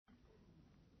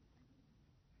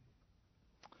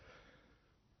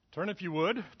Turn, if you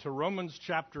would, to Romans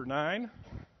chapter 9.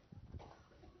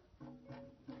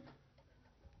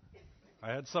 I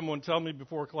had someone tell me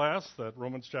before class that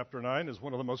Romans chapter 9 is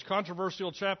one of the most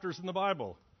controversial chapters in the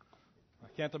Bible. I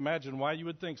can't imagine why you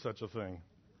would think such a thing.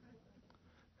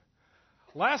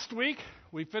 Last week,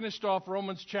 we finished off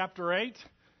Romans chapter 8.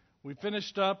 We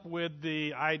finished up with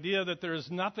the idea that there is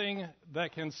nothing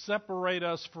that can separate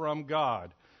us from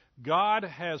God. God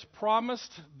has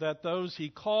promised that those He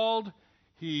called,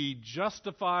 He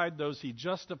justified. Those He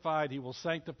justified, He will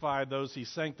sanctify. Those He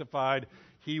sanctified,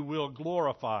 He will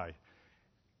glorify.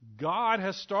 God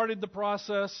has started the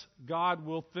process. God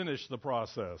will finish the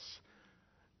process.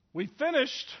 We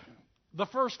finished the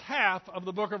first half of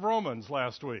the book of Romans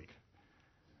last week.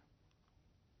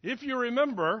 If you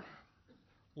remember,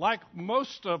 like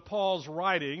most of Paul's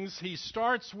writings, he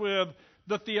starts with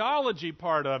the theology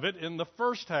part of it in the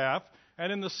first half,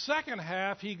 and in the second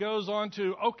half he goes on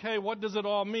to, okay, what does it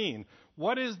all mean?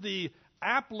 What is the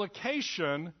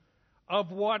application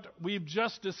of what we've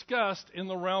just discussed in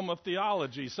the realm of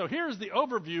theology? So here's the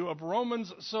overview of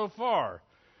Romans so far.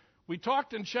 We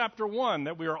talked in chapter 1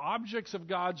 that we are objects of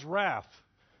God's wrath.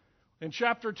 In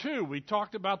chapter 2, we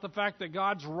talked about the fact that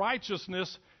God's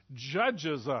righteousness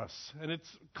judges us. And it's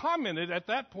commented at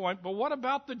that point, but what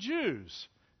about the Jews?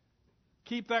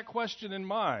 Keep that question in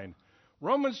mind.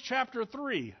 Romans chapter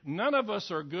 3, none of us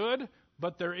are good,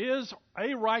 but there is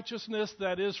a righteousness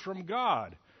that is from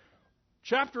God.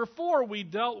 Chapter 4, we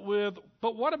dealt with,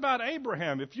 but what about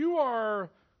Abraham? If you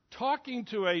are talking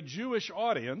to a Jewish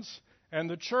audience, and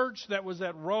the church that was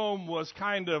at Rome was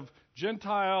kind of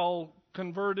Gentile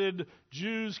converted,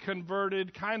 Jews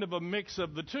converted, kind of a mix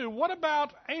of the two, what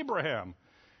about Abraham?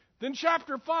 Then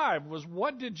chapter 5 was,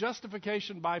 what did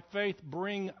justification by faith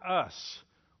bring us?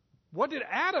 What did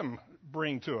Adam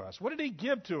bring to us? What did he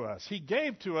give to us? He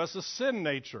gave to us a sin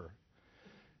nature.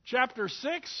 Chapter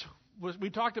 6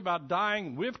 we talked about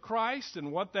dying with Christ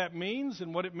and what that means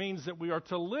and what it means that we are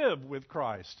to live with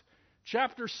Christ.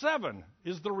 Chapter 7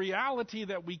 is the reality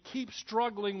that we keep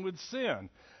struggling with sin.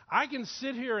 I can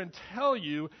sit here and tell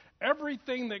you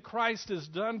everything that Christ has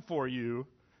done for you,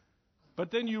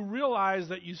 but then you realize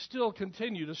that you still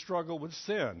continue to struggle with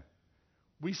sin.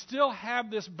 We still have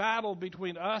this battle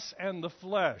between us and the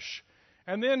flesh.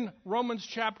 And then Romans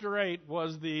chapter 8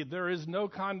 was there is no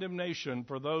condemnation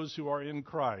for those who are in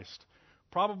Christ.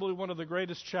 Probably one of the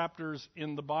greatest chapters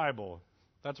in the Bible.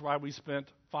 That's why we spent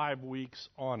 5 weeks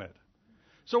on it.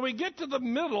 So we get to the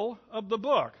middle of the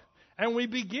book, and we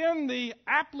begin the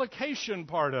application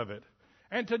part of it.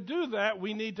 And to do that,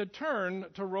 we need to turn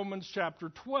to Romans chapter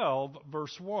 12,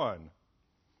 verse 1.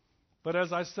 But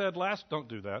as I said don't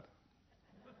do that.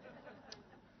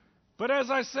 But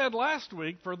as I said last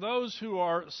week, for those who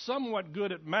are somewhat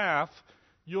good at math,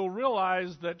 you'll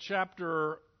realize that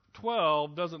chapter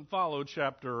 12 doesn't follow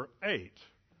chapter 8.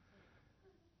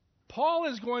 Paul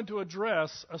is going to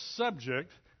address a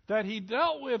subject that he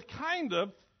dealt with kind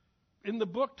of in the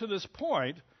book to this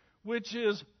point, which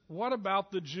is, what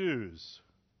about the Jews?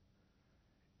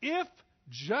 If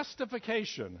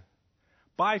justification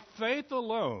by faith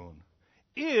alone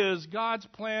is God's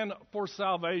plan for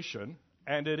salvation,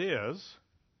 and it is,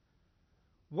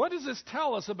 what does this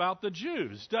tell us about the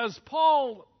Jews? Does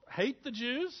Paul hate the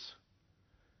Jews?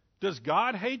 Does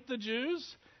God hate the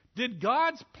Jews? Did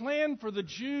God's plan for the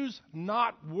Jews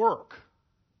not work?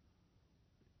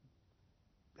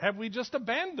 Have we just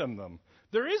abandoned them?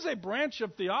 There is a branch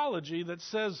of theology that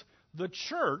says the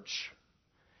church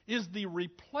is the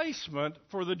replacement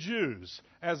for the Jews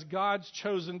as God's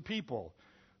chosen people.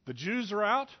 The Jews are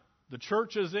out, the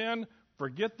church is in,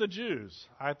 forget the Jews.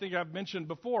 I think I've mentioned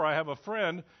before, I have a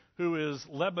friend who is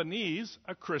Lebanese,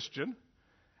 a Christian,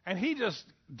 and he just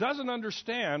doesn't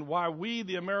understand why we,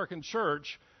 the American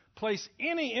church, place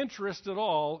any interest at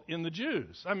all in the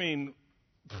Jews. I mean,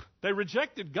 they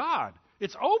rejected God.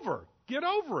 It's over. Get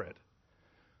over it.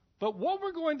 But what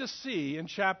we're going to see in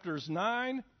chapters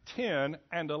 9, 10,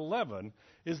 and 11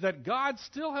 is that God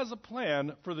still has a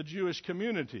plan for the Jewish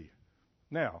community.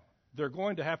 Now, they're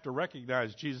going to have to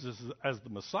recognize Jesus as the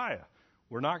Messiah.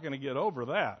 We're not going to get over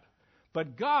that.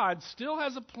 But God still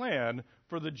has a plan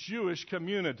for the Jewish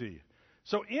community.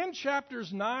 So in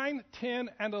chapters 9, 10,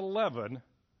 and 11,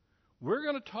 we're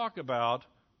going to talk about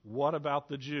what about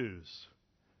the Jews.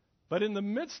 But in the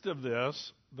midst of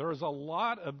this, there is a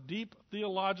lot of deep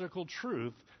theological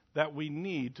truth that we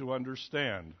need to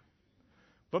understand.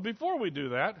 But before we do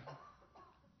that,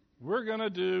 we're going to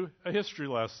do a history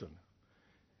lesson.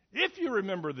 If you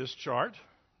remember this chart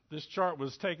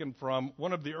was taken from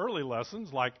one of the early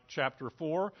lessons, like chapter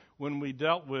 4, when we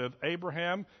dealt with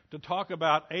Abraham, to talk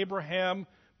about Abraham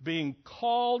being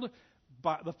called,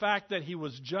 by the fact that he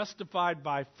was justified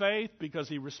by faith because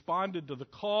he responded to the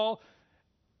call,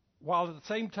 while at the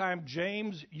same time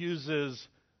James uses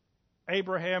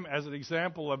Abraham as an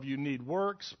example of you need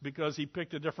works because he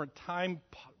picked a different time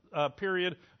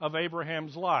period of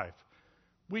Abraham's life.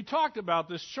 We talked about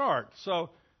this chart, so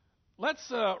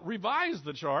let's revise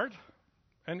the chart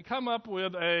and come up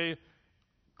with a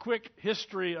quick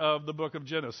history of the book of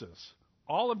Genesis.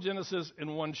 All of Genesis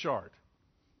in one chart.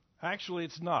 Actually,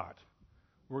 it's not.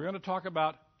 We're going to talk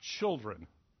about children.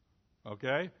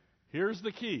 Okay? Here's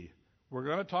the key. We're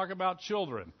going to talk about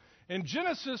children. In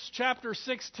Genesis chapter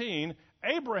 16,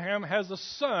 Abraham has a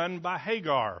son by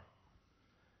Hagar.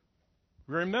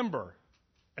 Remember,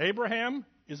 Abraham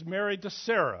is married to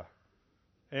Sarah.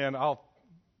 And I'll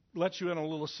let you in on a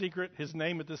little secret. His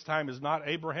name at this time is not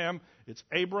Abraham, it's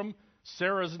Abram.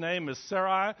 Sarah's name is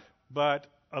Sarai, but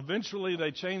eventually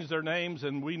they changed their names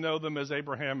and we know them as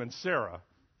Abraham and Sarah.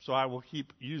 So I will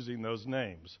keep using those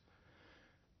names.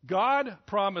 God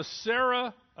promised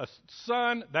Sarah a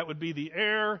son that would be the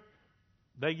heir.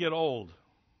 They get old.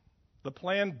 The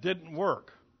plan didn't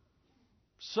work.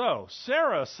 So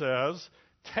Sarah says,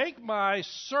 "Take my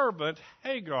servant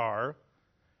Hagar,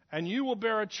 and you will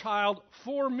bear a child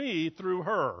for me through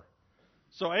her."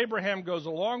 So Abraham goes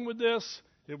along with this.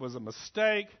 It was a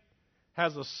mistake.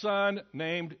 Has a son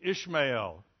named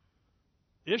Ishmael.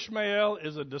 Ishmael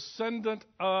is a descendant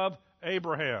of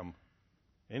Abraham.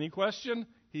 Any question?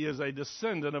 He is a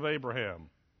descendant of Abraham.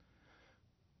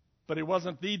 But he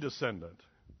wasn't the descendant.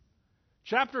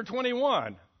 Chapter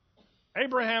 21,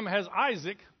 Abraham has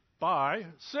Isaac by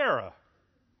Sarah.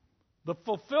 The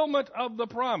fulfillment of the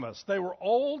promise. They were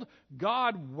old.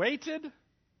 God waited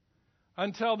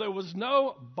until there was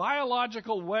no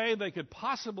biological way they could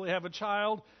possibly have a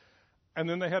child, and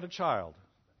then they had a child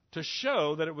to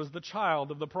show that it was the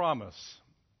child of the promise.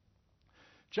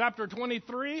 Chapter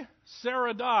 23,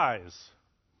 Sarah dies.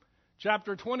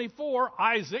 Chapter 24,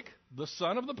 Isaac, the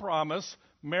son of the promise,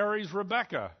 marries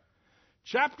Rebekah.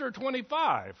 Chapter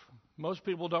 25, most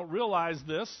people don't realize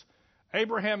this,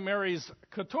 Abraham marries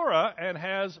Keturah and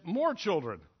has more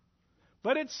children.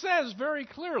 But it says very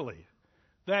clearly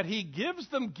that he gives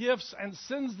them gifts and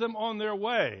sends them on their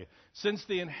way, since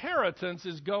the inheritance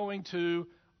is going to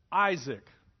Isaac.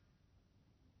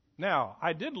 Now,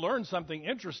 I did learn something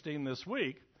interesting this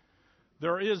week.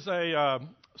 There is a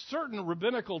certain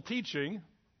rabbinical teaching,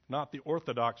 not the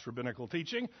Orthodox rabbinical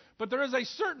teaching, but there is a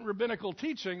certain rabbinical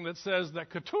teaching that says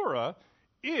that Keturah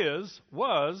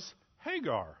was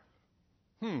Hagar.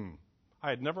 I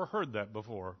had never heard that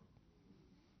before.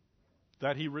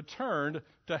 That he returned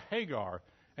to Hagar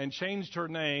and changed her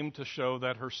name to show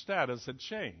that her status had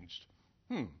changed.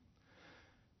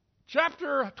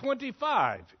 Chapter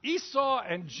 25, Esau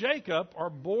and Jacob are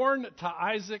born to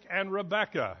Isaac and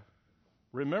Rebekah.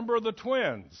 Remember the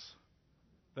twins.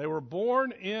 They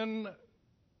both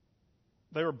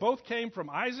came from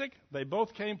Isaac. They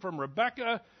both came from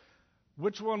Rebekah.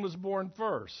 Which one was born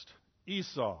first?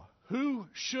 Esau. Who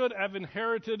should have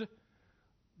inherited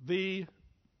the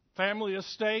family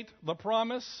estate, the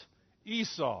promise?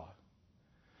 Esau.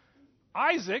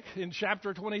 Isaac, in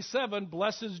chapter 27,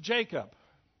 blesses Jacob.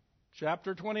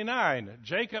 Chapter 29,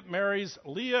 Jacob marries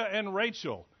Leah and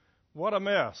Rachel. What a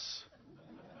mess.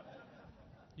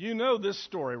 You know this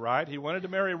story, right? He wanted to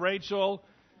marry Rachel.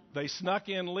 They snuck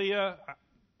in Leah.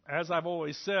 As I've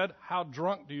always said, how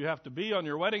drunk do you have to be on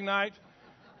your wedding night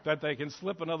that they can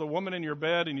slip another woman in your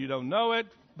bed and you don't know it?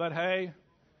 But hey.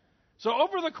 So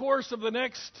over the course of the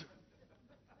next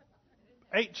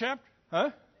 8 chapters,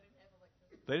 They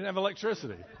didn't have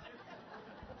electricity.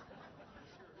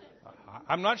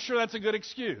 I'm not sure that's a good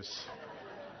excuse.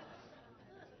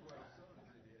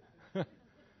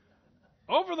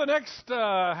 Over the next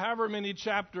however many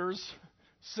chapters,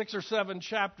 6 or 7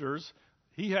 chapters,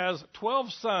 he has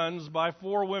 12 sons by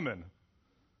 4 women.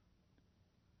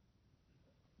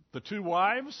 The 2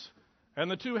 wives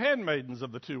and the 2 handmaidens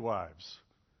of the 2 wives.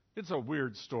 It's a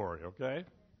weird story, okay?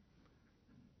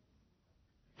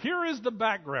 Here is the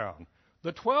background.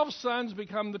 The 12 sons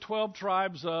become the 12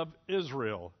 tribes of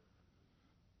Israel.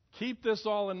 Keep this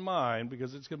all in mind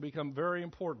because it's going to become very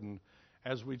important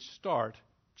as we start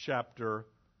chapter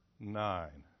 9.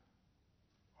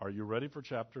 Are you ready for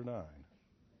chapter 9?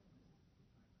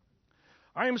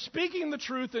 I am speaking the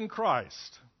truth in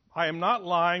Christ. I am not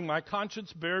lying. My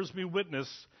conscience bears me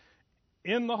witness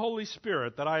in the Holy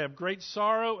Spirit that I have great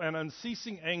sorrow and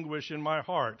unceasing anguish in my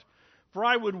heart. For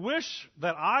I would wish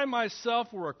that I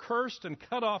myself were accursed and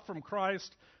cut off from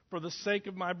Christ for the sake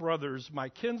of my brothers, my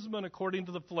kinsmen according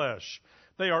to the flesh.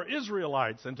 They are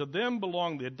Israelites, and to them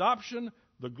belong the adoption,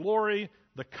 the glory,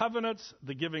 the covenants,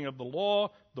 the giving of the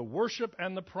law, the worship,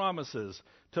 and the promises.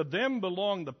 To them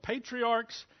belong the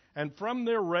patriarchs, and from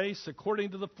their race,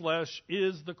 according to the flesh,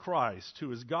 is the Christ,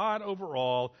 who is God over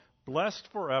all, blessed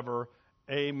forever.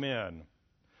 Amen.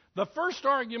 The first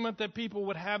argument that people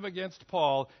would have against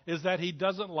Paul is that he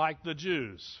doesn't like the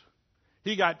Jews.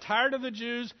 He got tired of the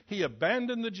Jews. He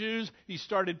abandoned the Jews. He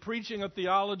started preaching a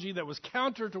theology that was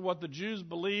counter to what the Jews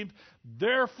believed.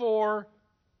 Therefore,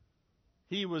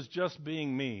 he was just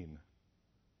being mean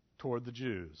toward the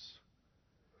Jews.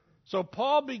 So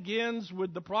Paul begins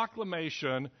with the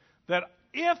proclamation that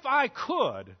if I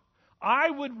could,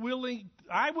 I would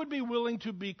be willing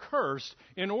to be cursed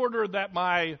in order that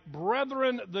my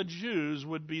brethren, the Jews,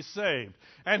 would be saved.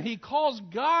 And he calls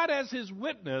God as his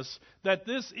witness that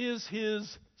this is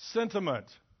his sentiment.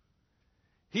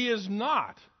 He is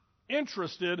not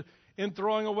interested in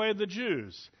throwing away the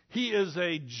Jews. He is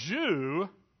a Jew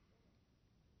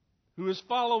who is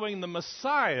following the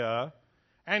Messiah,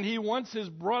 and he wants his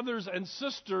brothers and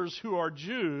sisters who are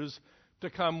Jews to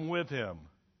come with him.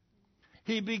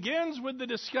 He begins with the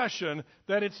discussion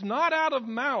that it's not out of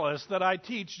malice that I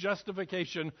teach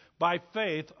justification by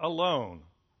faith alone.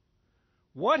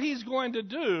 What he's going to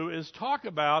do is talk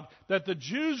about that the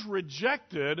Jews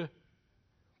rejected,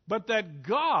 but that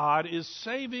God is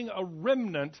saving a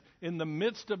remnant in the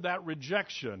midst of that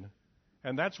rejection.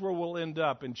 And that's where we'll end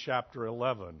up in chapter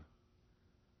 11.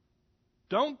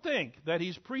 Don't think that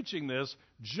he's preaching this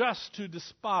just to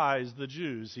despise the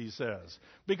Jews, he says,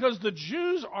 because the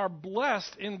Jews are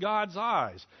blessed in God's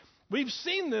eyes. We've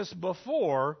seen this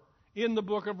before in the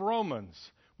book of Romans,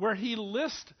 where he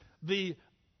lists the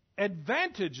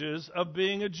advantages of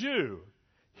being a Jew.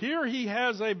 Here he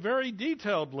has a very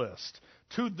detailed list.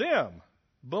 To them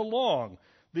belong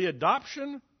the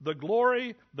adoption, the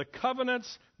glory, the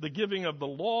covenants, the giving of the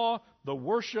law, the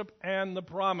worship, and the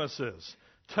promises.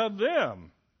 To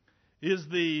them is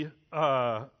the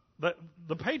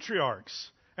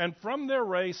patriarchs, and from their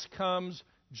race comes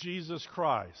Jesus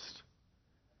Christ.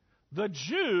 The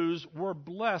Jews were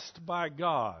blessed by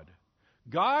God.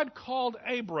 God called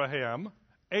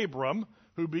Abram,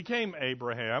 who became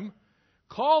Abraham,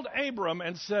 called Abram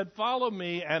and said, "Follow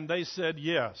me," and they said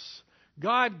yes.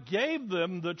 God gave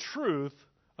them the truth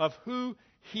of who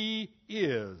he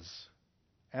is,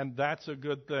 and that's a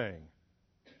good thing.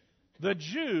 The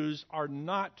Jews are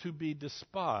not to be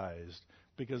despised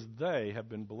because they have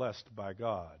been blessed by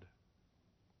God.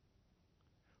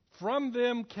 From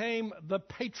them came the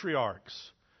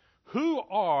patriarchs. Who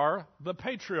are the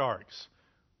patriarchs?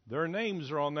 Their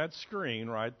names are on that screen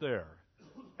right there.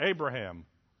 Abraham,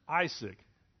 Isaac,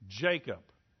 Jacob,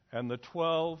 and the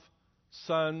 12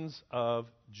 sons of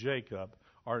Jacob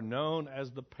are known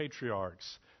as the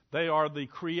patriarchs. They are the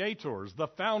creators, the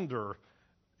founder,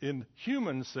 in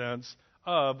human sense,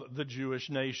 of the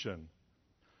Jewish nation.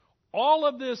 All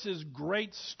of this is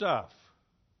great stuff.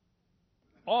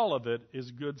 All of it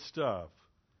is good stuff.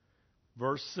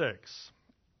 Verse 6.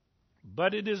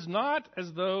 But it is not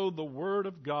as though the word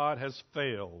of God has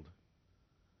failed.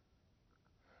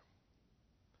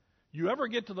 You ever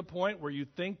get to the point where you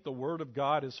think the word of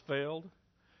God has failed?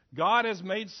 God has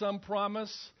made some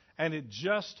promise and it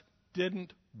just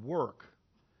didn't work.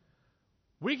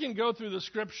 We can go through the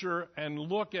Scripture and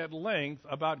look at length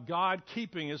about God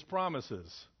keeping his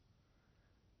promises.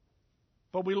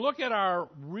 But we look at our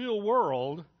real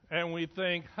world and we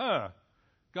think,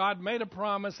 God made a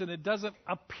promise and it doesn't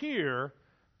appear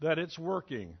that it's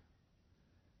working.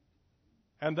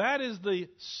 And that is the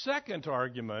second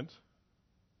argument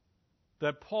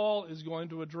that Paul is going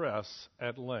to address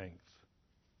at length.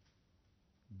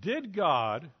 Did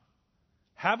God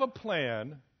have a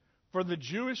plan for the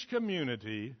Jewish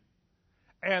community,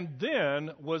 and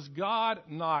then was God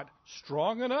not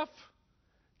strong enough,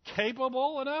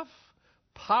 capable enough,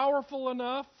 powerful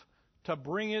enough to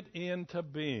bring it into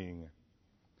being?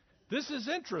 This is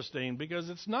interesting because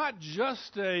it's not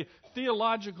just a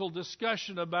theological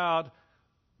discussion about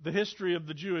the history of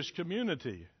the Jewish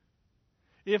community.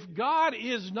 If God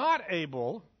is not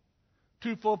able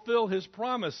to fulfill his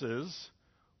promises,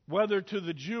 whether to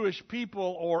the Jewish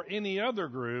people or any other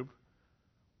group,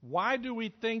 why do we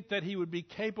think that he would be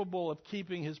capable of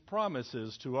keeping his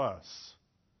promises to us?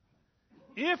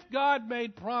 If God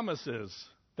made promises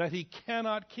that he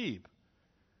cannot keep,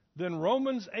 then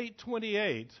Romans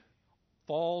 8:28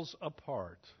 falls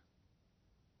apart.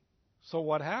 So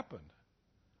what happened?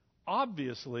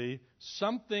 Obviously,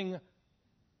 something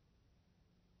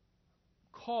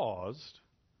caused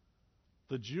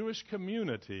the Jewish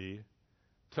community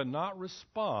to not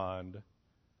respond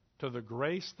to the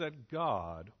grace that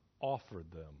God offered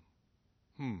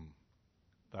them.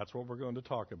 That's what we're going to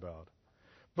talk about.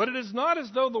 But it is not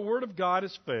as though the word of God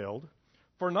has failed,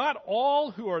 for not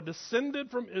all who are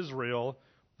descended from Israel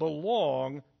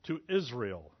belong to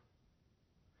Israel.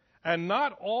 And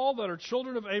not all are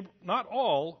children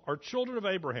of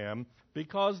Abraham,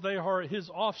 because they are his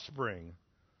offspring.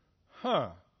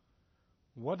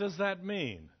 What does that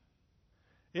mean?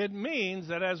 It means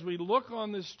that as we look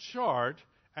on this chart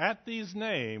at these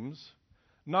names,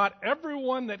 not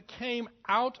everyone that came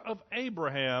out of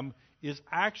Abraham is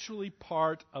actually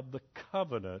part of the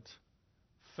covenant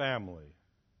family.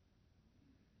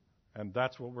 And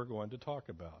that's what we're going to talk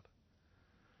about.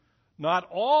 Not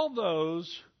all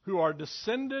those who are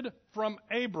descended from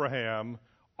Abraham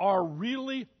are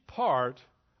really part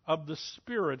of the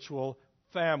spiritual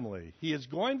family. He is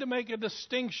going to make a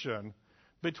distinction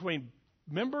between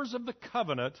members of the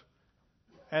covenant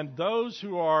and those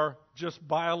who are just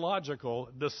biological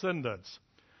descendants.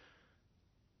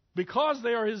 Because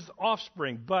they are his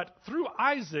offspring, but through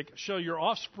Isaac shall your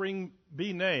offspring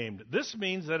be named. This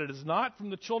means that it is not from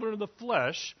the children of the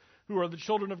flesh who are the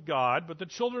children of God, but the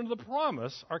children of the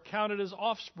promise are counted as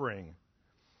offspring.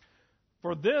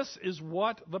 For this is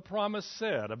what the promise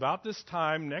said. About this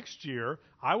time next year,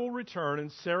 I will return,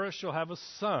 and Sarah shall have a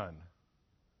son.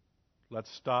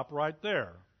 Let's stop right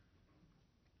there.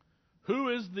 Who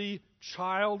is the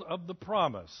child of the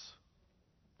promise?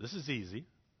 This is easy.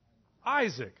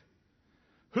 Isaac.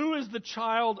 Who is the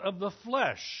child of the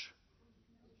flesh?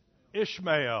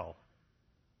 Ishmael.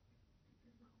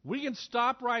 We can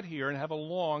stop right here and have a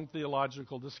long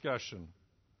theological discussion,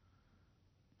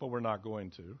 but we're not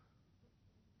going to.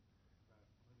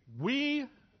 We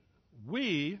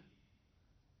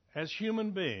as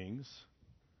human beings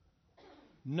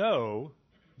know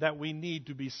that we need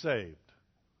to be saved.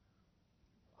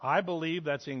 I believe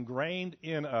that's ingrained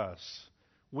in us.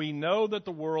 We know that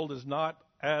the world is not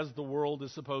as the world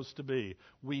is supposed to be.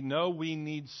 We know we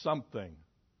need something.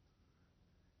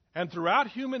 And throughout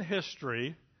human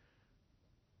history,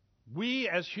 we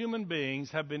as human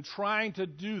beings have been trying to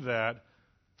do that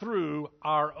through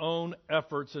our own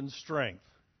efforts and strength.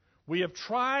 We have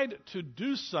tried to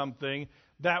do something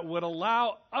that would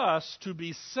allow us to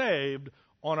be saved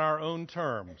on our own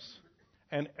terms.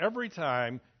 And every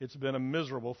time, it's been a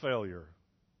miserable failure.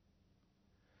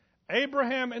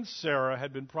 Abraham and Sarah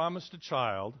had been promised a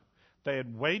child. They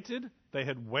had waited,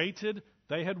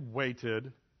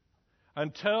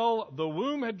 until the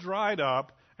womb had dried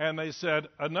up, and they said,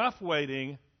 enough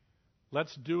waiting,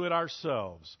 let's do it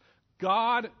ourselves.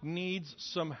 God needs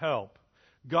some help.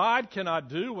 God cannot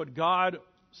do what God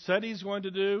said he's going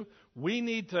to do. We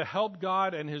need to help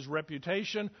God and his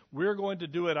reputation. We're going to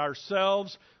do it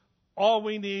ourselves. All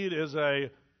we need is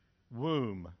a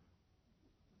womb.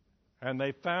 And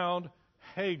they found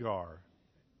Hagar.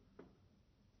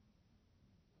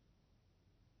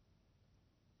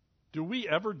 Do we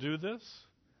ever do this?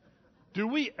 Do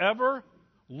we ever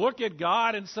look at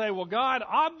God and say, well, God,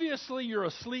 obviously you're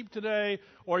asleep today,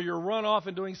 or you're run off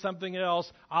and doing something else.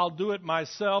 I'll do it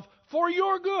myself for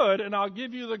your good, and I'll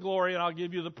give you the glory and I'll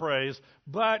give you the praise.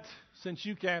 But since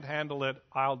you can't handle it,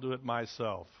 I'll do it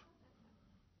myself.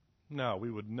 No, we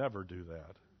would never do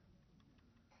that.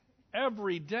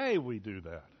 Every day we do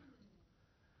that.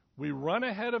 We run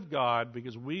ahead of God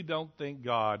because we don't think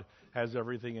God has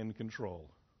everything in control.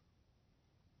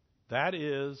 That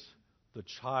is the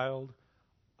child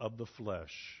of the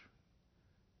flesh.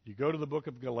 You go to the book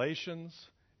of Galatians,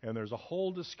 and there's a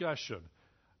whole discussion.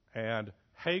 And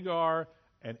Hagar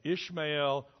and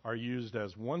Ishmael are used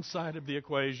as one side of the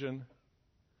equation,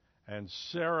 and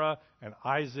Sarah and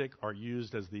Isaac are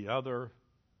used as the other,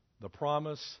 the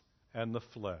promise and the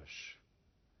flesh.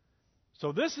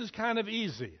 So this is kind of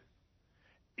easy.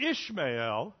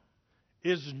 Ishmael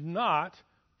is not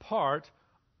part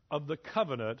of the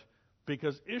covenant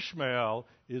because Ishmael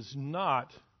is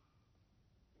not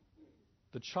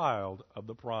the child of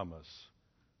the promise.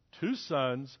 Two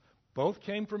sons, both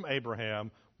came from Abraham.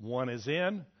 One is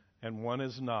in and one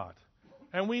is not.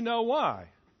 And we know why.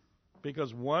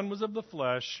 Because one was of the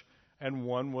flesh and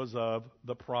one was of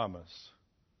the promise.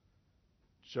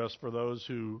 Just for those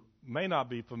who may not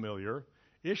be familiar,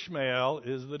 Ishmael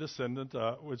is the descendant,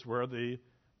 which where the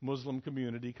Muslim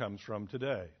community comes from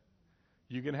today.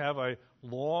 You can have a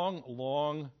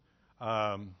long,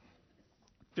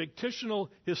 fictional,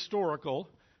 historical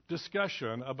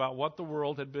discussion about what the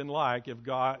world had been like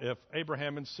if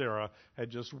Abraham and Sarah had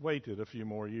just waited a few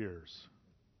more years.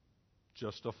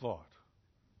 Just a thought.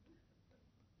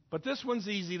 But this one's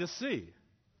easy to see.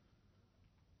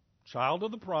 Child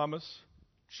of the promise,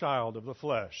 child of the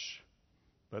flesh.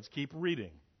 Let's keep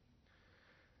reading.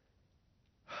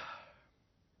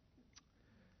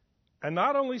 And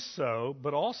not only so,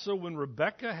 but also when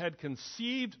Rebekah had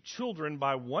conceived children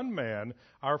by one man,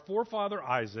 our forefather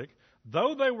Isaac,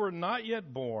 though they were not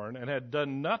yet born and had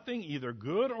done nothing either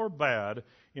good or bad,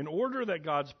 in order that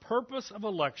God's purpose of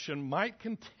election might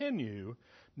continue,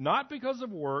 not because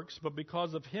of works, but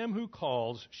because of him who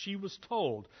calls, she was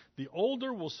told, the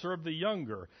older will serve the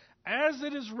younger. As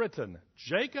it is written,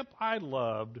 Jacob I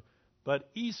loved, but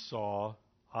Esau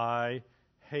I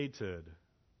hated.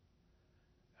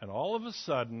 And all of a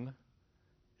sudden,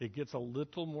 it gets a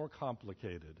little more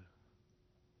complicated.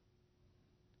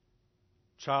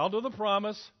 Child of the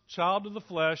promise, child of the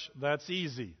flesh, that's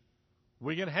easy.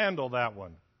 We can handle that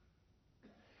one.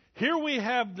 Here we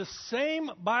have the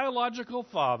same biological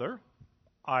father,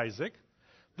 Isaac,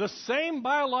 the same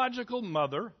biological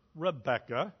mother,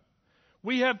 Rebekah.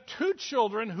 We have two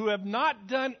children who have not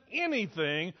done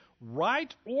anything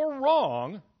right or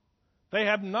wrong. They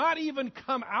have not even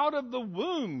come out of the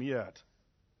womb yet.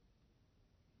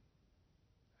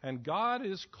 And God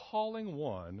is calling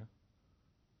one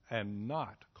and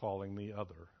not calling the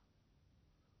other.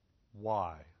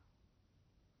 Why?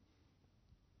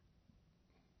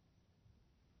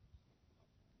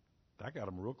 That got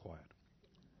him real quiet.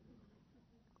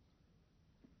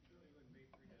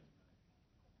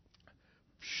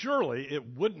 Surely it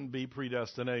wouldn't be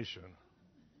predestination,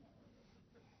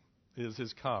 is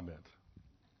his comment.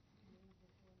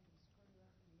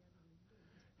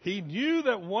 He knew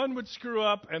that one would screw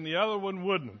up and the other one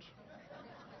wouldn't.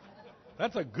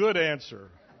 That's a good answer.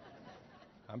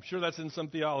 I'm sure that's in some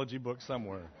theology book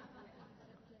somewhere.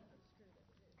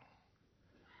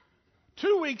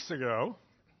 2 weeks ago,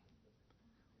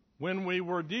 when we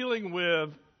were dealing with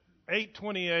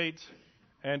 8:28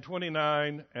 and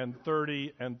 29 and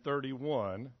 30 and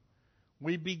 31,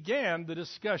 we began the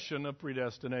discussion of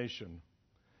predestination.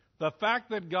 The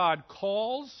fact that God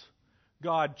calls,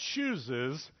 God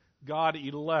chooses, God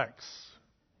elects.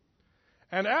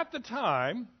 And at the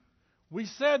time, we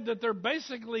said that there are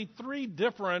basically three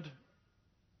different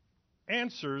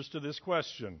answers to this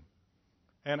question.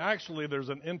 And actually, there's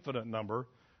an infinite number,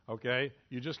 okay?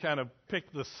 You just kind of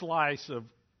pick the slice of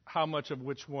how much of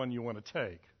which one you want to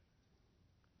take.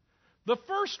 The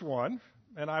first one,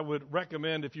 and I would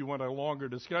recommend if you want a longer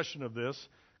discussion of this,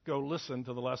 go listen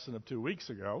to the lesson of 2 weeks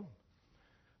ago.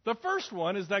 The first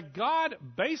one is that God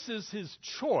bases his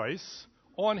choice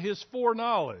on his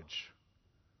foreknowledge.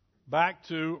 Back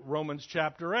to Romans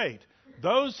chapter 8.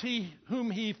 Those whom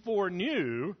he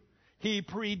foreknew, he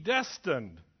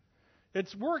predestined.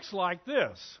 It works like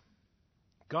this.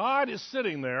 God is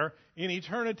sitting there in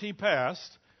eternity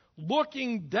past,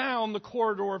 looking down the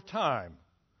corridor of time.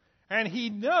 And he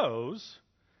knows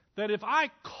that if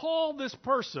I call this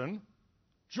person,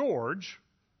 George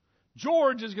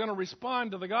is going to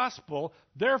respond to the gospel,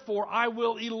 therefore I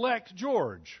will elect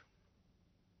George.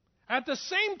 At the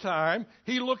same time,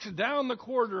 he looks down the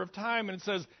corridor of time and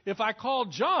says, if I call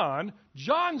John,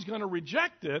 John's going to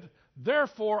reject it,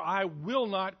 therefore I will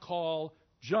not call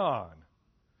John.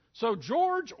 So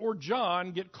George or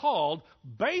John get called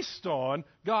based on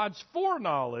God's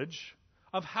foreknowledge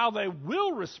of how they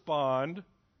will respond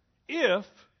if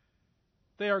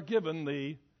they are given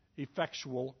the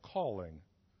effectual calling.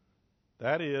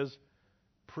 That is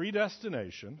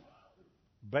predestination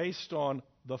based on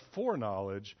the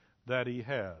foreknowledge that he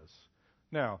has.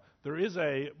 Now, there is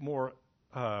a more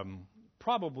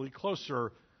probably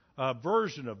closer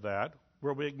version of that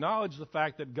where we acknowledge the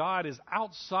fact that God is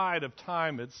outside of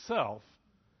time itself.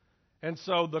 And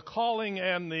so the calling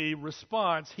and the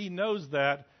response, he knows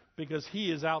that because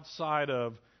he is outside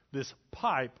of this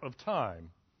pipe of time.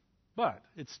 But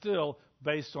it's still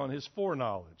based on his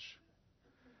foreknowledge.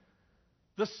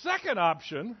 The second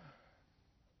option,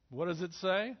 what does it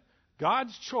say?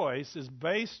 God's choice is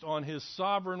based on his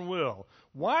sovereign will.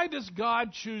 Why does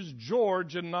God choose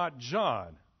George and not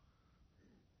John?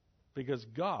 Because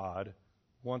God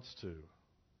wants to.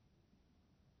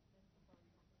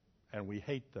 And we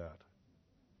hate that.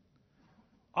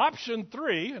 Option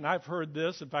 3, and I've heard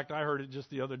this, in fact, I heard it just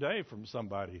the other day from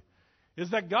somebody, is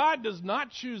that God does not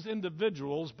choose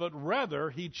individuals, but rather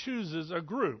he chooses a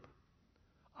group.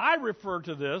 I refer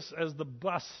to this as the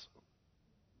bus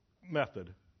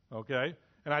method, okay?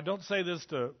 And I don't say this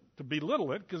to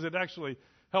belittle it, because it actually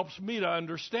helps me to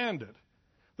understand it.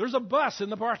 There's a bus in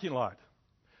the parking lot.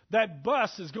 That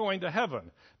bus is going to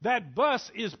heaven. That bus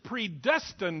is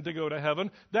predestined to go to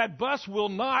heaven. That bus will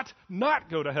not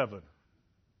go to heaven.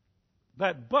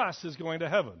 That bus is going to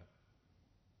heaven.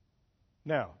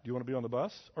 Now, do you want to be on the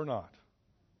bus or not?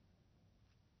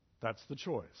 That's the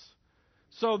choice.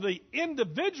 So the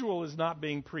individual is not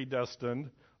being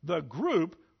predestined. The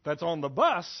group, that's on the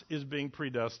bus is being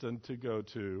predestined to go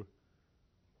to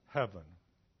heaven.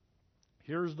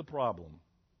 Here's the problem.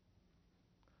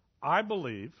 I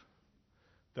believe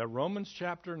that Romans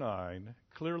chapter 9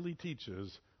 clearly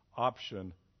teaches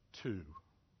option 2.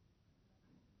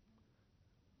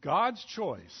 God's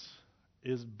choice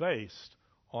is based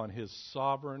on his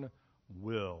sovereign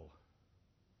will.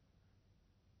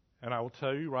 And I will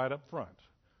tell you right up front,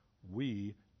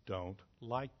 we don't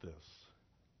like this.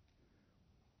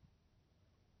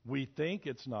 We think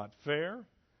it's not fair.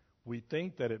 We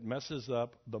think that it messes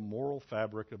up the moral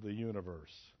fabric of the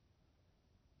universe.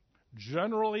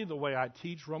 Generally, the way I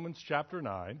teach Romans chapter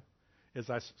 9 is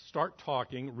I start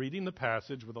talking, reading the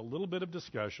passage with a little bit of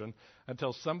discussion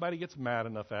until somebody gets mad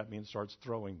enough at me and starts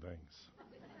throwing things.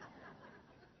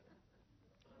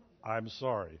 I'm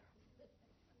sorry.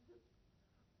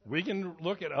 We can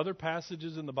look at other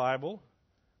passages in the Bible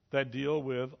that deal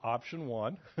with option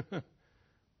 1.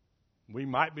 We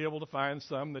might be able to find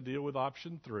some that deal with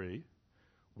option 3.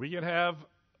 We can have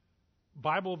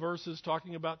Bible verses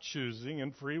talking about choosing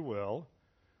and free will.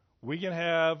 We can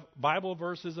have Bible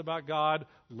verses about God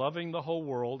loving the whole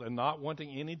world and not wanting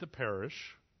any to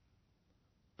perish.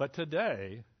 But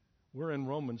today, we're in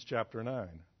Romans chapter 9.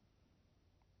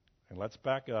 And let's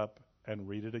back up and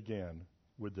read it again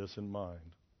with this in mind.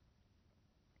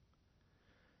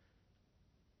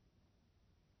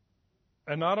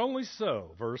 And not only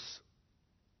so, verse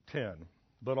 10,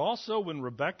 but also when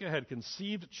Rebekah had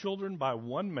conceived children by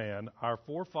one man, our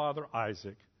forefather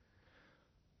Isaac,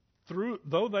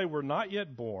 though they were not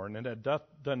yet born and had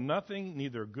done nothing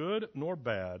neither good nor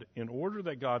bad, in order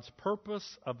that God's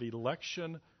purpose of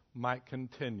election might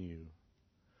continue.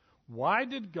 Why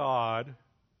did God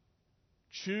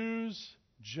choose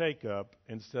Jacob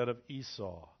instead of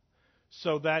Esau?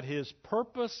 So that his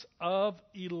purpose of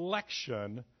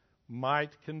election might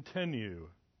continue.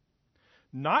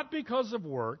 Not because of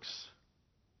works,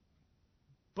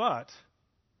 but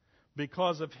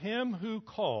because of him who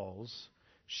calls.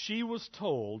 She was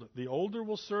told, the older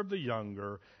will serve the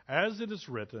younger, as it is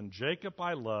written, Jacob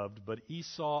I loved, but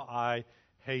Esau I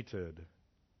hated.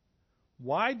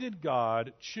 Why did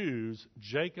God choose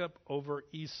Jacob over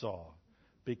Esau?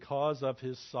 Because of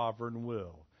his sovereign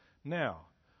will. Now,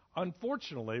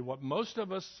 unfortunately, what most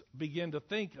of us begin to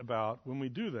think about when we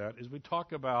do that is we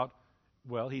talk about,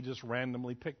 well, he just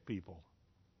randomly picked people.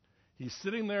 He's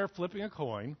sitting there flipping a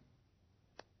coin.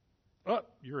 Oh,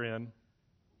 you're in.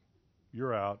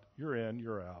 You're out. You're in.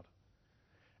 You're out.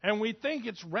 And we think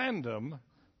it's random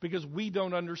because we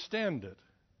don't understand it.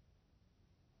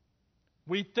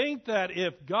 We think that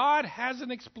if God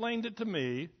hasn't explained it to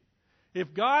me,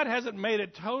 if God hasn't made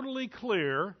it totally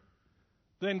clear,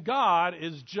 then God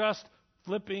is just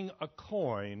flipping a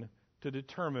coin to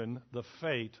determine the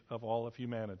fate of all of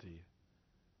humanity.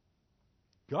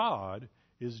 God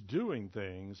is doing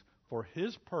things for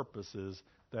his purposes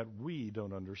that we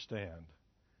don't understand.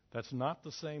 That's not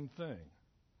the same thing.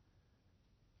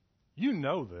 You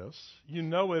know this. You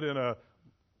know it in a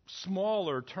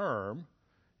smaller term.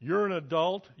 You're an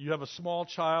adult. You have a small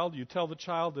child. You tell the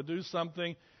child to do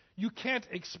something. You can't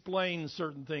explain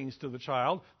certain things to the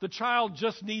child. The child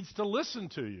just needs to listen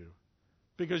to you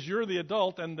because you're the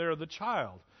adult and they're the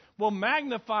child. Well,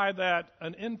 magnify that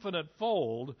an infinite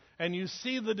fold, and you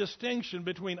see the distinction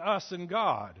between us and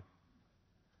God.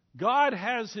 God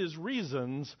has his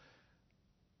reasons,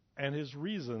 and his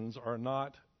reasons are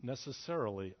not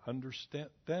necessarily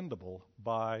understandable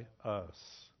by us.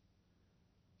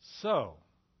 So,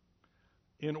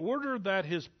 in order that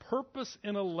his purpose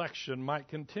in election might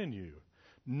continue,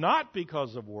 not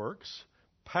because of works,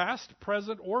 past,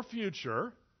 present, or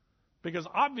future, because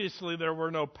obviously there were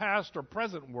no past or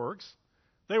present works,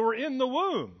 they were in the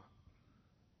womb.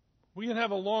 We can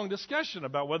have a long discussion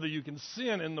about whether you can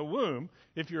sin in the womb.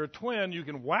 If you're a twin, you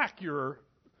can whack your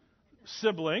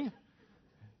sibling.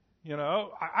 You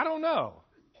know, I don't know.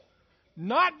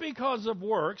 Not because of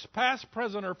works, past,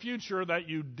 present, or future, that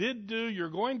you did do, you're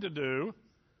going to do,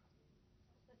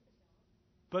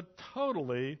 but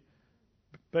totally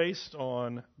based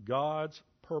on God's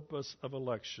purpose of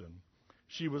election.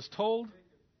 She was told...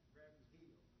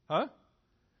 Huh?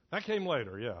 That came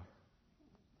later, yeah.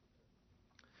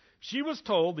 She was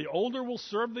told the older will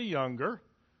serve the younger,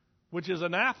 which is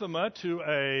anathema to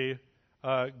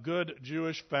a good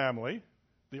Jewish family.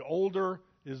 The older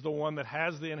is the one that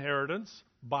has the inheritance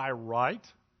by right.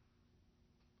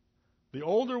 The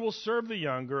older will serve the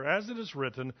younger, as it is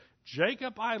written,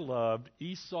 Jacob I loved,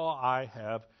 Esau I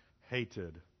have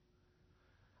hated.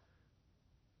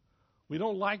 We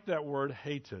don't like that word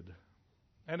hated.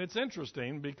 And it's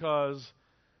interesting because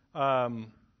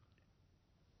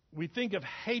we think of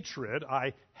hatred,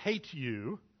 I hate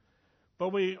you, but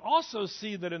we also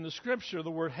see that in the Scripture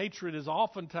the word hatred is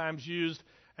oftentimes used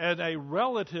as a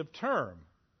relative term.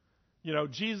 You know,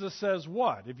 Jesus says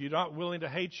what? If you're not willing to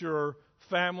hate your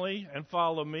family and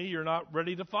follow me, you're not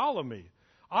ready to follow me.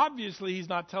 Obviously, he's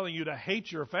not telling you to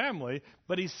hate your family,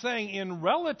 but he's saying in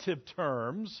relative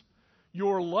terms,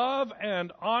 your love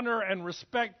and honor and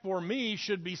respect for me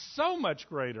should be so much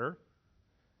greater.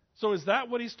 So is that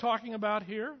what he's talking about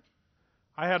here?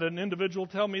 I had an individual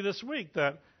tell me this week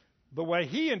that the way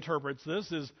he interprets this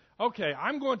is, okay,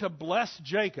 I'm going to bless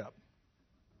Jacob,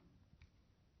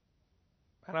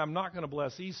 and I'm not going to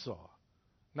bless Esau.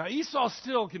 Now, Esau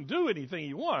still can do anything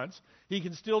he wants. He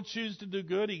can still choose to do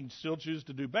good. He can still choose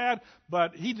to do bad,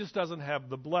 but he just doesn't have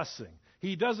the blessing.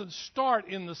 He doesn't start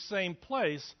in the same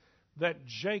place that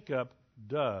Jacob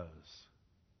does.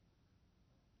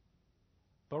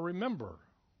 But remember,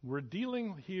 we're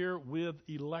dealing here with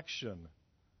election.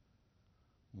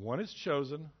 One is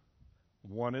chosen,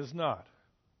 one is not.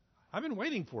 I've been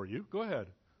waiting for you. Go ahead.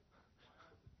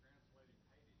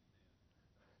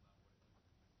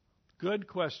 Good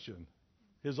question.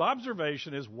 His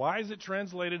observation is, why is it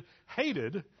translated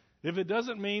hated if it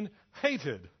doesn't mean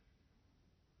hated?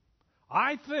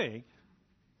 I think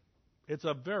it's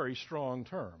a very strong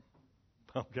term.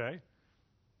 Okay?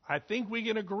 I think we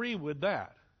can agree with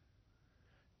that.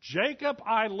 Jacob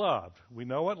I loved. We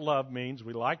know what love means.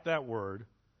 We like that word.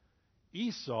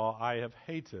 Esau I have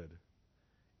hated.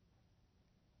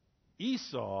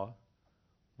 Esau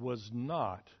was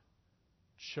not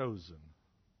chosen.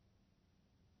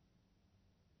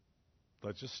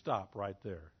 Let's just stop right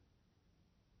there.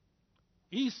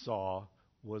 Esau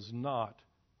was not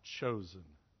chosen.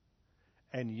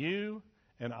 And you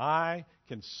and I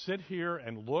can sit here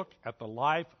and look at the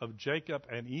life of Jacob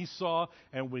and Esau,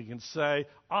 and we can say,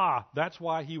 that's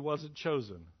why he wasn't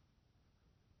chosen.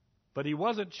 But he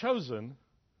wasn't chosen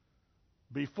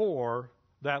before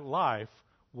that life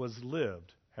was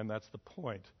lived. And that's the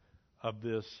point of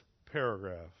this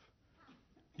paragraph.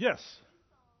 Yes?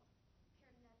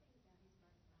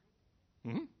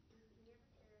 Mm-hmm.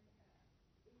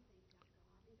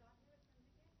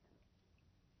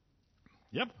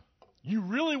 Yep. You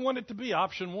really want it to be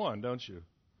option one, don't you?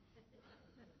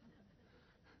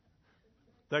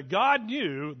 That God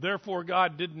knew, therefore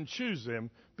God didn't choose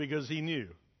him because he knew.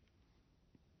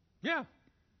 Yeah.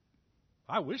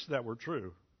 I wish that were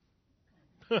true.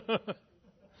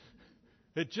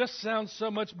 It just sounds so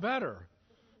much better.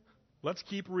 Let's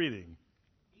keep reading.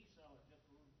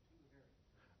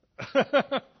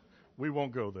 We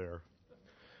won't go there.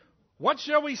 What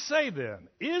shall we say then?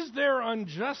 Is there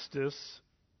injustice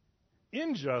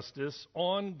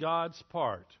on God's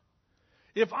part?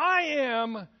 If I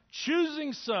am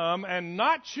choosing some and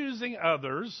not choosing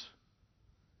others,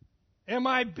 am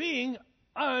I being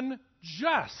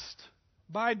unjust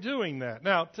by doing that?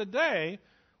 Now, today,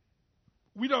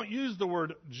 we don't use the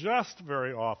word just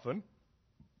very often.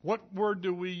 What word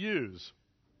do we use?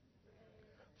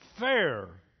 Fair.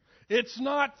 It's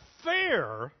not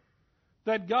fair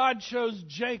that God chose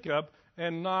Jacob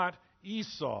and not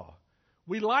Esau.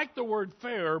 We like the word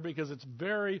fair because it's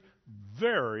very,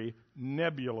 very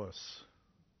nebulous.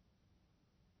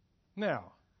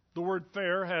 Now, the word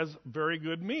fair has very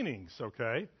good meanings,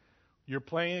 okay? You're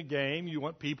playing a game, you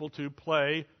want people to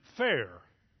play fair.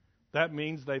 That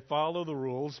means they follow the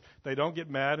rules, they don't get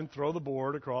mad and throw the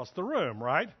board across the room,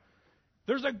 right?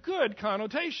 There's a good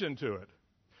connotation to it.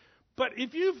 But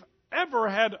if you've ever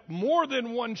had more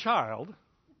than one child,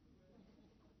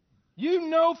 you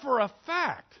know for a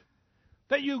fact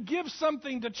that you give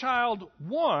something to child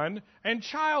 1 and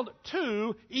child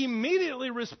 2 immediately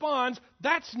responds,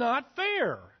 that's not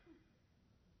fair.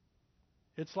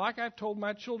 It's like I've told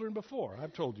my children before.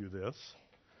 I've told you this.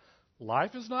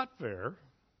 Life is not fair,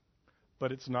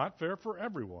 but it's not fair for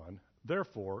everyone.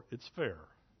 Therefore, it's fair.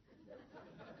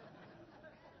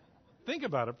 Think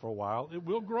about it for a while. It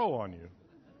will grow on you.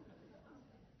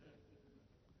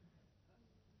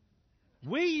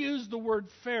 We use the word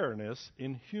fairness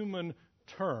in human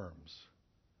terms.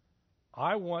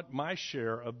 I want my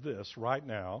share of this right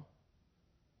now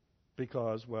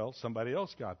because, well, somebody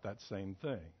else got that same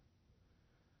thing.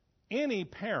 Any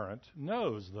parent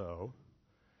knows, though,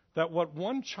 that what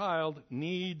one child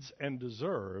needs and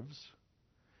deserves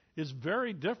is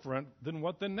very different than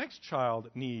what the next child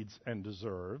needs and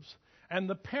deserves, and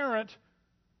the parent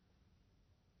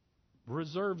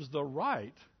reserves the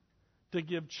right to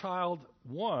give child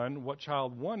 1 what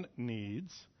child 1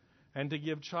 needs, and to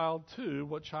give child 2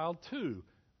 what child 2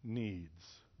 needs.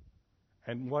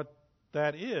 And what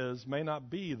that is may not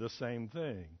be the same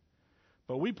thing.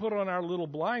 But we put on our little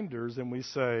blinders and we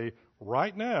say,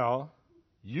 right now,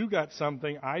 you got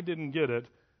something, I didn't get it,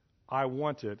 I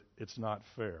want it, it's not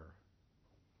fair.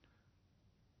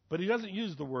 But he doesn't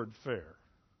use the word fair.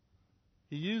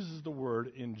 He uses the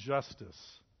word injustice.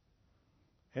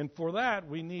 And for that,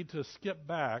 we need to skip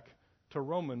back to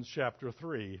Romans chapter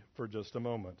 3 for just a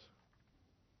moment.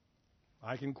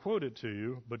 I can quote it to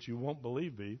you, but you won't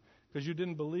believe me because you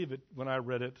didn't believe it when I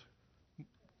read it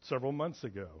several months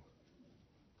ago.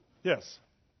 Yes?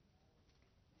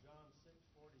 John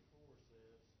 6:44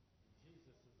 says,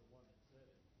 Jesus is the one that said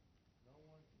it, no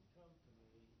one can come to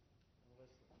me unless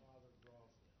the Father draws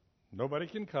them. Nobody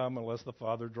can come unless the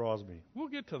Father draws me. We'll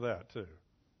get to that too.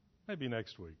 Maybe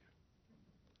next week.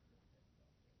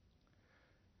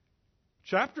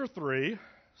 Chapter 3,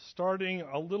 starting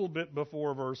a little bit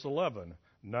before verse 11.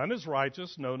 None is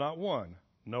righteous, no, not one.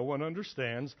 No one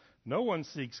understands. No one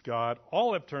seeks God.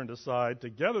 All have turned aside.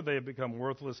 Together they have become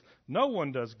worthless. No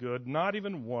one does good, not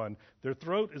even one. Their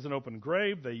throat is an open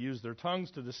grave. They use their tongues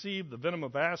to deceive. The venom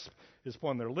of asp is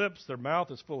upon their lips. Their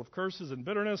mouth is full of curses and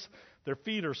bitterness. Their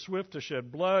feet are swift to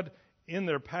shed blood. In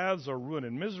their paths are ruin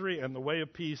and misery, and the way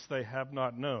of peace they have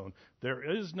not known. There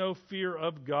is no fear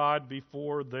of God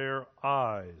before their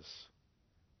eyes.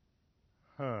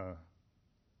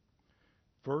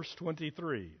 Verse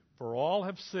 23, for all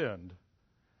have sinned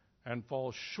and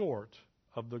fall short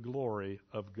of the glory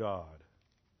of God.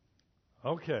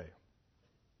 Okay,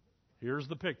 here's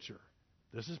the picture.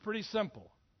 This is pretty simple.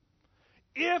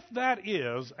 If that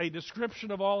is a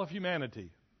description of all of humanity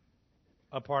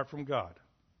apart from God,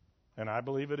 and I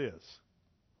believe it is,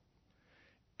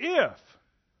 if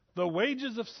the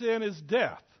wages of sin is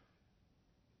death,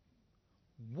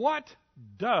 what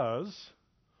does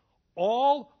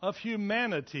all of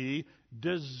humanity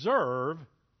deserve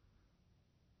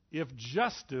if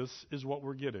justice is what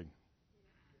we're getting?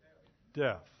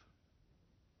 Death.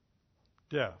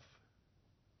 Death.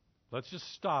 Let's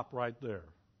just stop right there.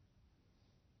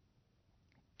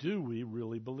 Do we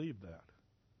really believe that?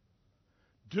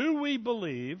 Do we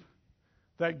believe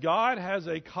that God has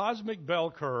a cosmic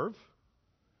bell curve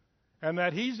and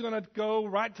that he's going to go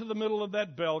right to the middle of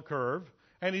that bell curve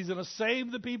and he's going to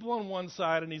save the people on one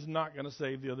side and he's not going to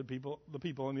save the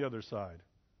people on the other side?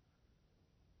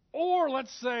 Or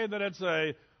let's say that it's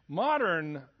a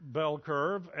modern bell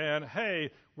curve and,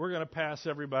 hey, we're going to pass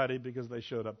everybody because they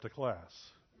showed up to class.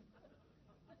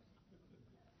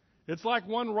 It's like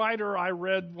one writer I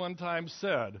read one time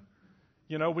said,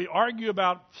 you know, we argue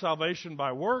about salvation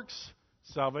by works,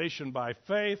 salvation by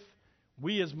faith.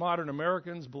 We as modern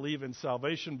Americans believe in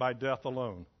salvation by death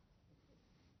alone.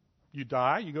 You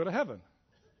die, you go to heaven.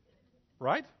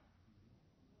 Right?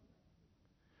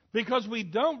 Because we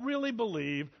don't really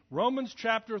believe Romans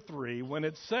chapter 3 when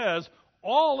it says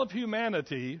all of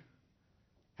humanity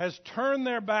has turned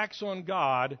their backs on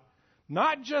God,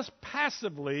 not just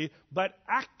passively, but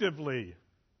actively.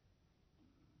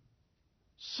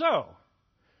 So,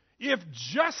 if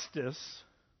justice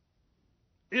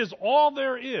is all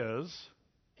there is,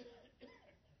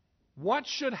 what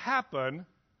should happen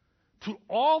to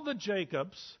all the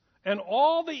Jacobs and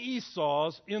all the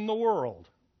Esau's in the world?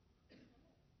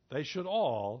 They should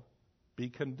all be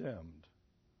condemned.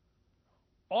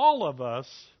 All of us,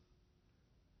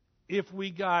 if we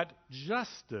got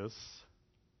justice,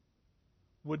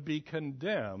 would be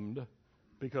condemned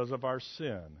because of our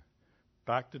sin.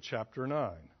 Back to chapter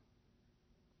 9.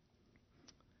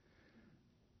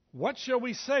 What shall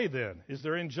we say then? Is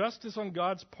there injustice on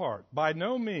God's part? By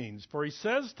no means. For he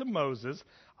says to Moses,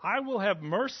 I will have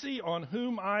mercy on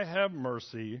whom I have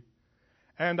mercy,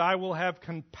 and I will have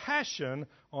compassion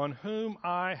on whom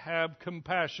I have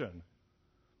compassion.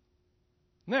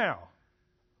 Now,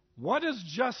 what does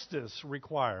justice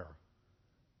require?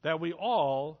 That we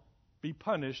all be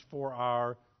punished for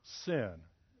our sin.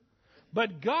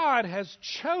 But God has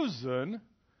chosen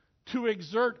to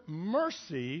exert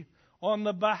mercy on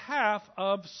the behalf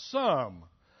of some.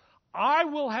 I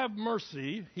will have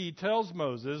mercy, he tells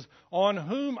Moses, on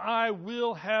whom I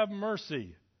will have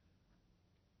mercy.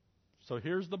 So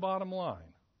here's the bottom line.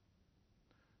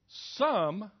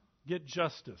 Some get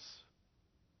justice.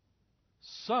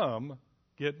 Some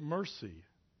get mercy.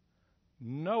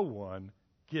 No one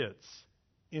gets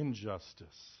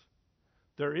injustice.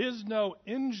 There is no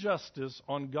injustice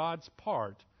on God's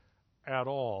part at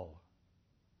all.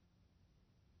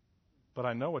 But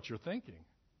I know what you're thinking.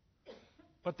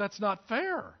 But that's not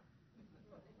fair.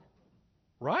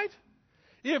 Right?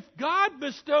 If God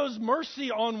bestows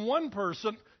mercy on one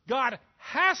person, God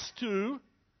has to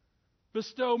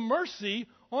bestow mercy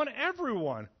on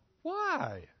everyone.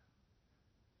 Why?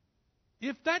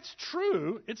 If that's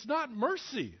true, it's not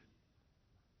mercy.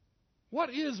 What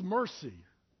is mercy?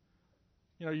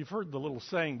 You know, you've heard the little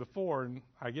saying before, and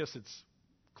I guess it's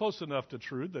close enough to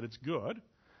truth that it's good.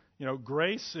 You know,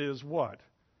 grace is what?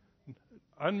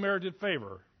 Unmerited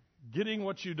favor, getting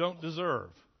what you don't deserve.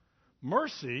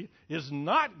 Mercy is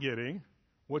not getting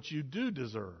what you do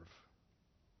deserve.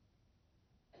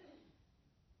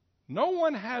 No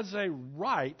one has a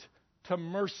right to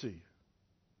mercy.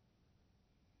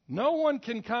 No one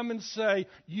can come and say,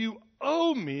 you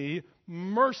owe me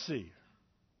mercy.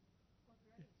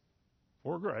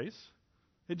 Or grace.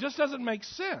 It just doesn't make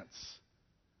sense.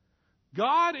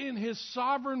 God, in His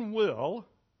sovereign will,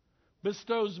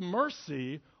 bestows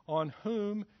mercy on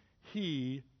whom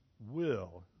He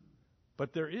will.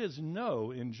 But there is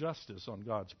no injustice on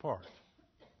God's part.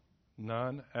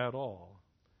 None at all.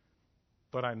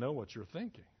 But I know what you're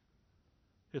thinking.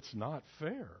 It's not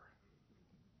fair.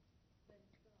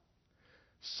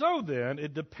 So then,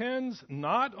 it depends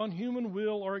not on human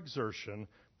will or exertion,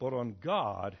 but on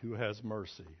God who has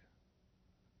mercy.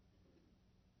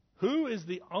 Who is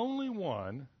the only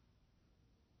one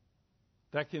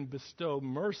that can bestow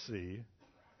mercy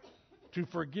to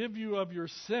forgive you of your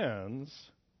sins,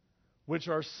 which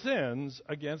are sins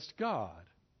against God?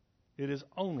 It is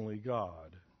only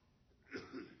God.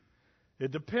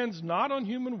 It depends not on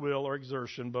human will or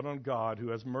exertion, but on God who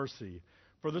has mercy.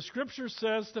 For the Scripture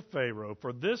says to Pharaoh,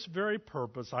 for this very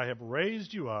purpose I have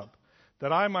raised you up,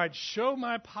 that I might show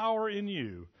my power in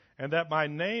you, and that my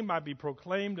name might be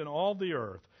proclaimed in all the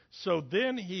earth. So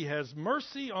then He has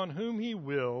mercy on whom He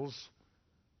wills.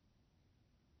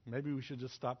 Maybe we should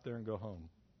just stop there and go home.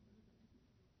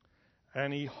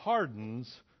 And He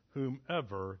hardens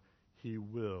whomever He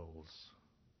wills.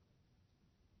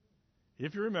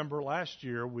 If you remember, last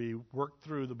year we worked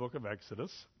through the book of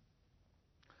Exodus,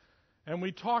 and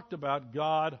we talked about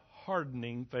God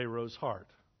hardening Pharaoh's heart.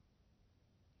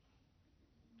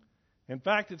 In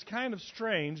fact, it's kind of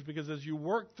strange because as you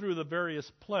work through the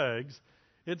various plagues,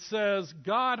 it says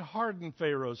God hardened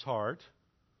Pharaoh's heart,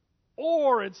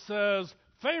 or it says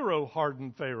Pharaoh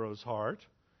hardened Pharaoh's heart,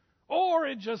 or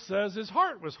it just says his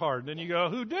heart was hardened. And you go,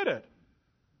 who did it?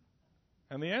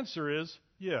 And the answer is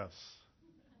yes.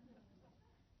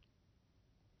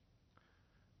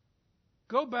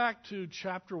 Go back to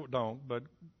but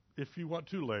if you want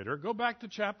to later, go back to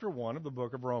chapter 1 of the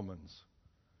book of Romans.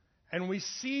 And we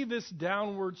see this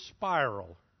downward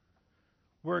spiral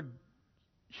where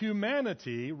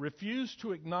humanity refused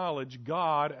to acknowledge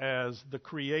God as the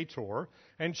creator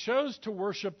and chose to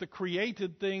worship the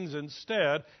created things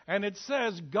instead. And it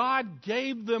says God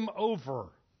gave them over.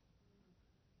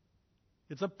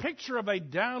 It's a picture of a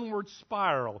downward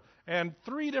spiral. And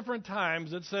 3 different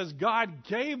times it says God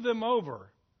gave them over.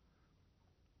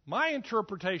 My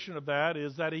interpretation of that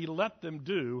is that He let them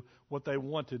do what they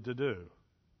wanted to do.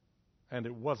 And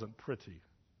it wasn't pretty.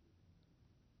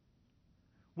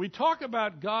 We talk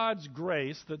about God's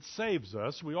grace that saves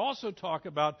us. We also talk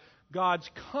about God's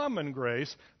common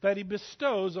grace that He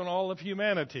bestows on all of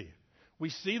humanity. We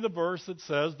see the verse that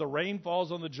says the rain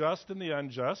falls on the just and the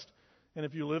unjust. And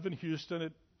if you live in Houston,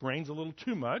 it rains a little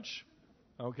too much.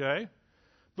 Okay?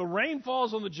 The rain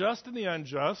falls on the just and the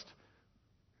unjust.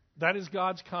 That is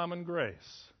God's common grace.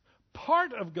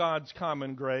 Part of God's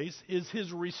common grace is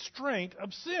His restraint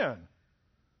of sin.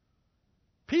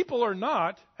 People are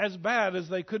not as bad as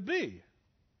they could be.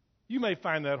 You may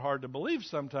find that hard to believe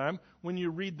sometime when you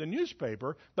read the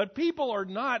newspaper, but people are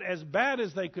not as bad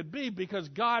as they could be because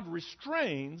God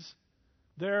restrains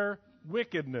their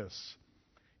wickedness.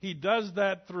 He does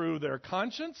that through their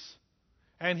conscience,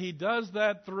 and He does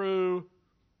that through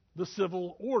the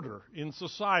civil order in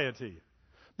society.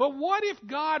 But what if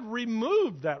God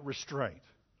removed that restraint?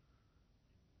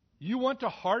 You want to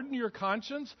harden your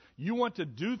conscience? You want to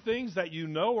do things that you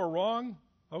know are wrong?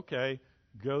 Okay,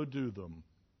 go do them.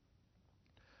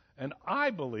 And I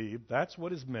believe that's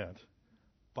what is meant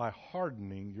by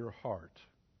hardening your heart.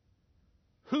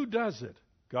 Who does it?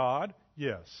 God?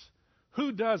 Yes.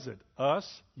 Who does it? Us?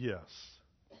 Yes.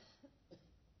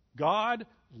 God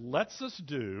lets us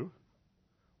do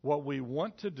what we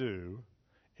want to do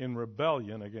in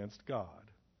rebellion against God,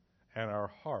 and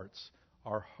our hearts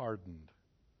are hardened.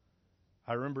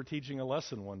 I remember teaching a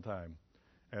lesson one time,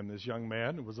 and this young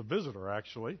man was a visitor,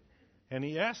 actually, and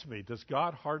he asked me, does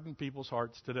God harden people's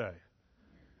hearts today?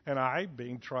 And I,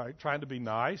 trying to be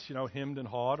nice, hemmed and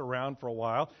hawed around for a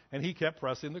while, and he kept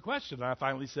pressing the question, and I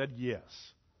finally said yes.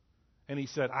 And he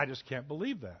said, I just can't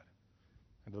believe that.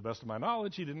 And to the best of my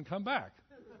knowledge, he didn't come back.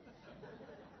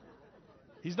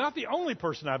 He's not the only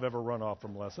person I've ever run off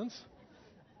from lessons.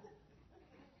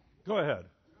 Go ahead.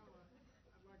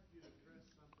 I'd like you to address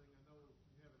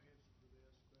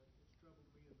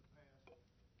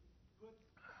put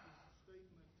the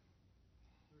statement,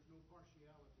 there's no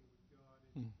partiality with God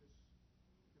in this connection?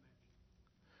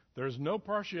 There's no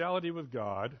partiality with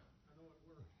God, I know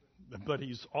it works, but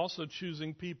he's also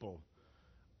choosing people.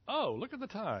 Oh, look at the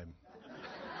time.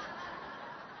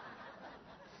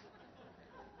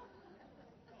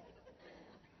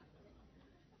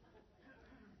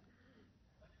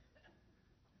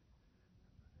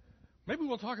 Maybe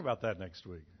we'll talk about that next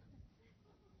week.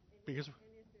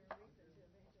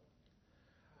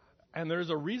 And there's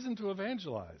a reason to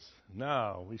evangelize.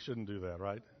 No, we shouldn't do that,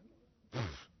 right?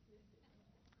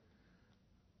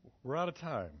 We're out of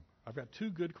time. I've got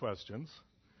 2 good questions,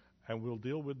 and we'll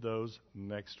deal with those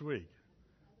next week.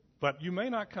 But you may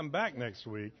not come back next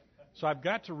week, so I've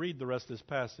got to read the rest of this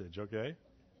passage, okay?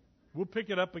 We'll pick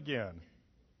it up again.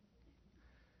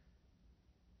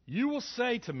 You will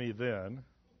say to me then,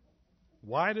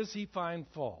 why does he find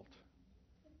fault?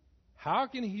 How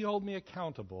can he hold me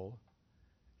accountable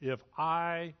if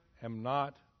I am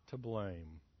not to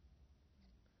blame?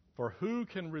 For who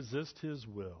can resist his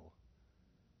will?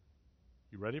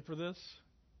 You ready for this?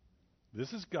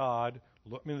 This is God.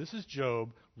 This is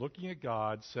Job looking at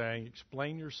God saying,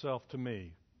 explain yourself to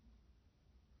me.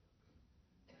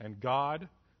 And God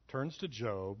turns to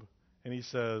Job and he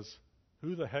says,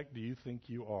 who the heck do you think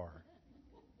you are?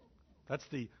 That's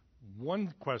the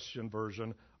one question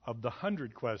version of the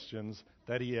 100 questions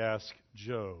that he asked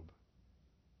Job.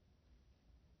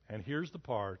 And here's the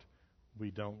part we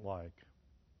don't like.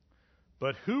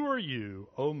 But who are you,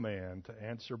 O man, to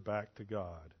answer back to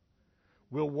God?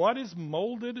 Will what is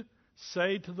molded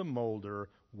say to the molder,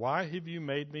 why have you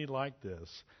made me like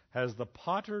this? Has the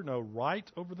potter no right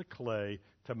over the clay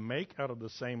to make out of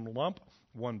the same lump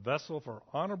one vessel for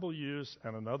honorable use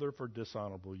and another for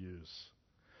dishonorable use?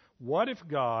 What if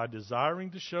God,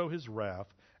 desiring to show his wrath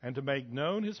and to make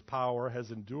known his power, has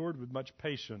endured with much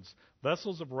patience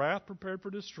vessels of wrath prepared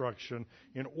for destruction,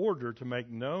 in order to make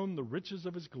known the riches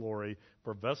of his glory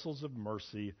for vessels of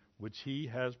mercy, which he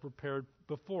has prepared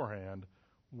beforehand?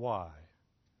 Why?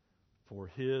 For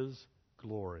his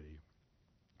glory.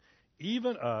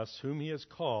 Even us, whom he has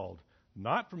called,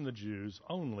 not from the Jews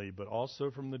only, but also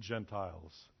from the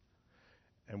Gentiles.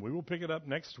 And we will pick it up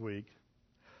next week.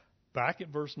 Back at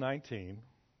verse 19,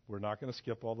 we're not going to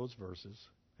skip all those verses,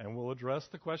 and we'll address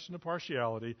the question of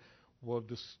partiality. We'll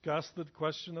discuss the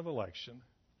question of election.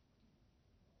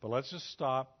 But let's just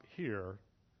stop here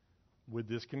with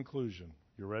this conclusion.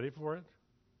 You ready for it?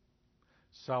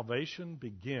 Salvation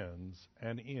begins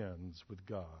and ends with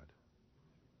God.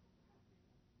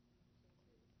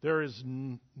 There is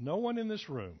no one in this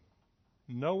room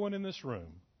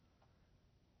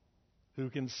who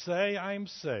can say, I'm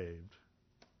saved,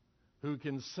 who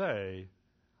can say,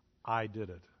 I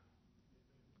did it.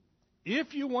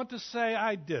 If you want to say,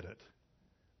 I did it,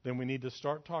 then we need to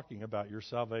start talking about your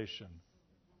salvation.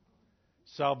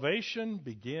 Salvation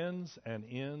begins and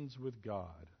ends with God.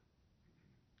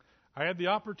 I had the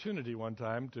opportunity one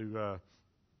time to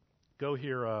go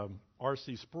hear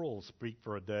R.C. Sproul speak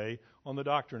for a day on the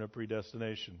doctrine of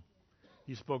predestination.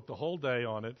 He spoke the whole day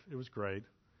on it. It was great.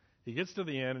 He gets to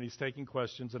the end and he's taking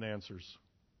questions and answers.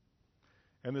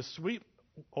 And this sweet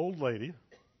old lady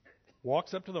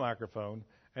walks up to the microphone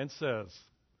and says,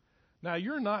 now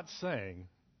you're not saying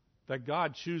that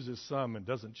God chooses some and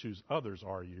doesn't choose others,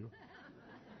 are you?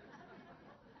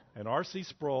 And R.C.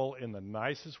 Sproul, in the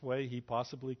nicest way he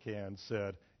possibly can,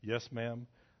 said, yes, ma'am,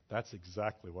 that's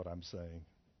exactly what I'm saying.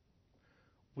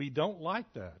 We don't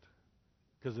like that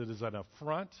because it is an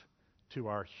affront to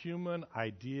our human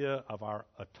idea of our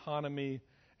autonomy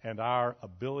and our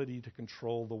ability to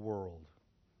control the world.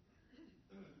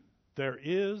 There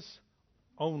is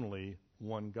only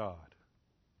one God,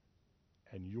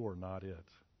 and you're not it.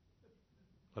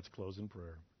 Let's close in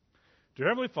prayer. Dear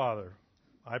Heavenly Father,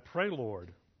 I pray,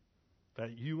 Lord,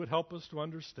 that you would help us to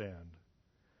understand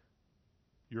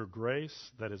your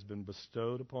grace that has been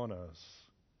bestowed upon us.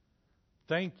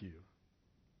 Thank you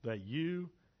that you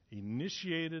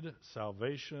initiated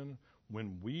salvation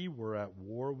when we were at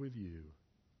war with you.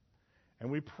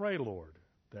 And we pray, Lord,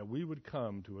 that we would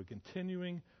come to a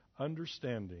continuing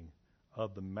understanding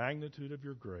of the magnitude of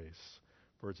your grace.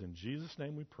 For it's in Jesus'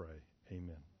 name we pray.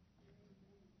 Amen.